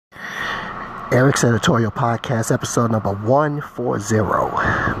Eric's Editorial Podcast, episode number 140.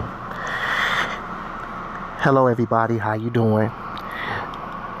 Hello, everybody. How you doing?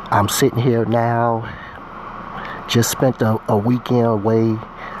 I'm sitting here now. Just spent a weekend away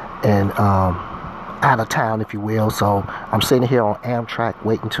and out of town, if you will. So I'm sitting here on Amtrak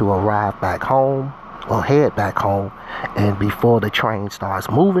waiting to arrive back home or head back home. And before the train starts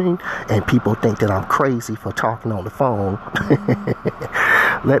moving and people think that I'm crazy for talking on the phone,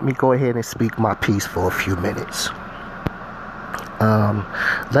 let me go ahead and speak my piece for a few minutes.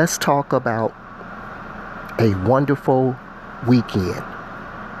 Let's talk about a wonderful weekend.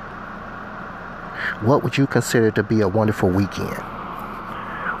 What would you consider to be a wonderful weekend?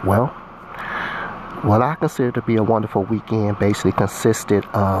 Well, what I consider to be a wonderful weekend basically consisted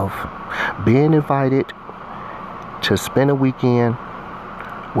of being invited to spend a weekend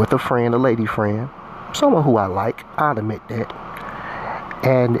with a friend, a lady friend, someone who I like, I'll admit that.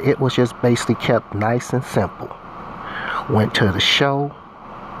 And it was just basically kept nice and simple. Went to the show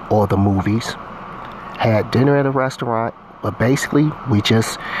or the movies, had dinner at a restaurant, but basically we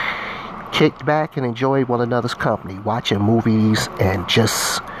just kicked back and enjoyed one another's company, watching movies and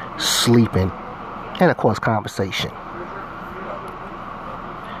just sleeping, and of course conversation.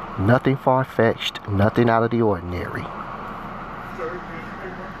 Nothing far-fetched, nothing out of the ordinary.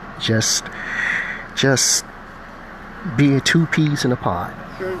 Just being two peas in a pod.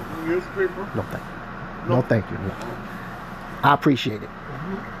 No thank you. No thank you. I appreciate it.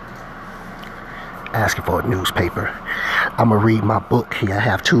 Asking for a newspaper. I'm gonna read my book here. I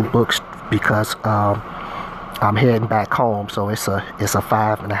have two books because I'm heading back home, so it's a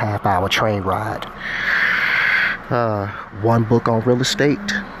 5.5 hour train ride. One book on real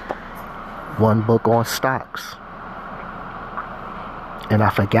estate, one book on stocks, and I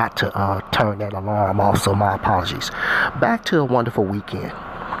forgot to turn that alarm off, so my apologies. Back to a wonderful weekend.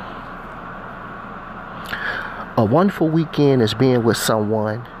 A wonderful weekend is being with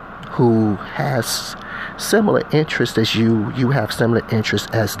someone who has similar interests as you have similar interests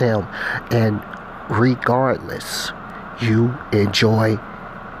as them, and regardless, you enjoy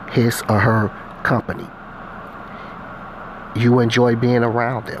his or her company. You enjoy being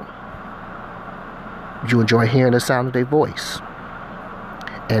around them. You enjoy hearing the sound of their voice.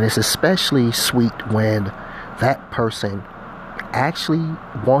 And it's especially sweet when that person actually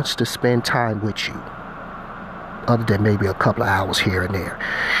wants to spend time with you, other than maybe a couple of hours here and there.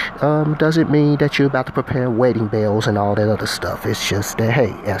 Doesn't mean that you're about to prepare wedding bells and all that other stuff. It's just that,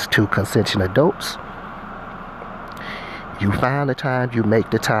 hey, as two consenting adults, you find the time, you make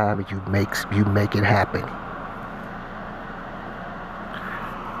the time, and you make it happen.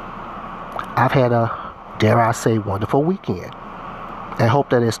 I've had a, dare I say, wonderful weekend. I hope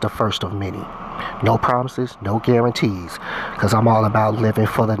that it's the first of many. No promises, no guarantees, because I'm all about living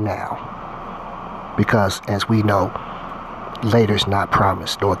for the now. Because, as we know, later's not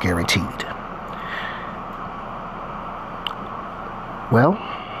promised nor guaranteed. Well,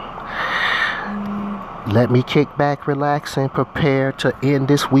 let me kick back, relax, and prepare to end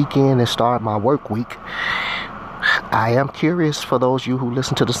this weekend and start my work week. I am curious, for those of you who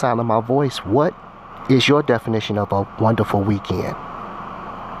listen to the sound of my voice, what is your definition of a wonderful weekend?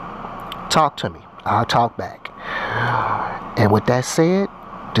 Talk to me. I'll talk back. And with that said,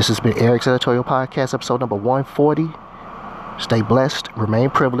 this has been Eric's Editorial Podcast, episode number 140. Stay blessed, remain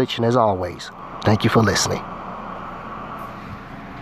privileged, and as always, thank you for listening.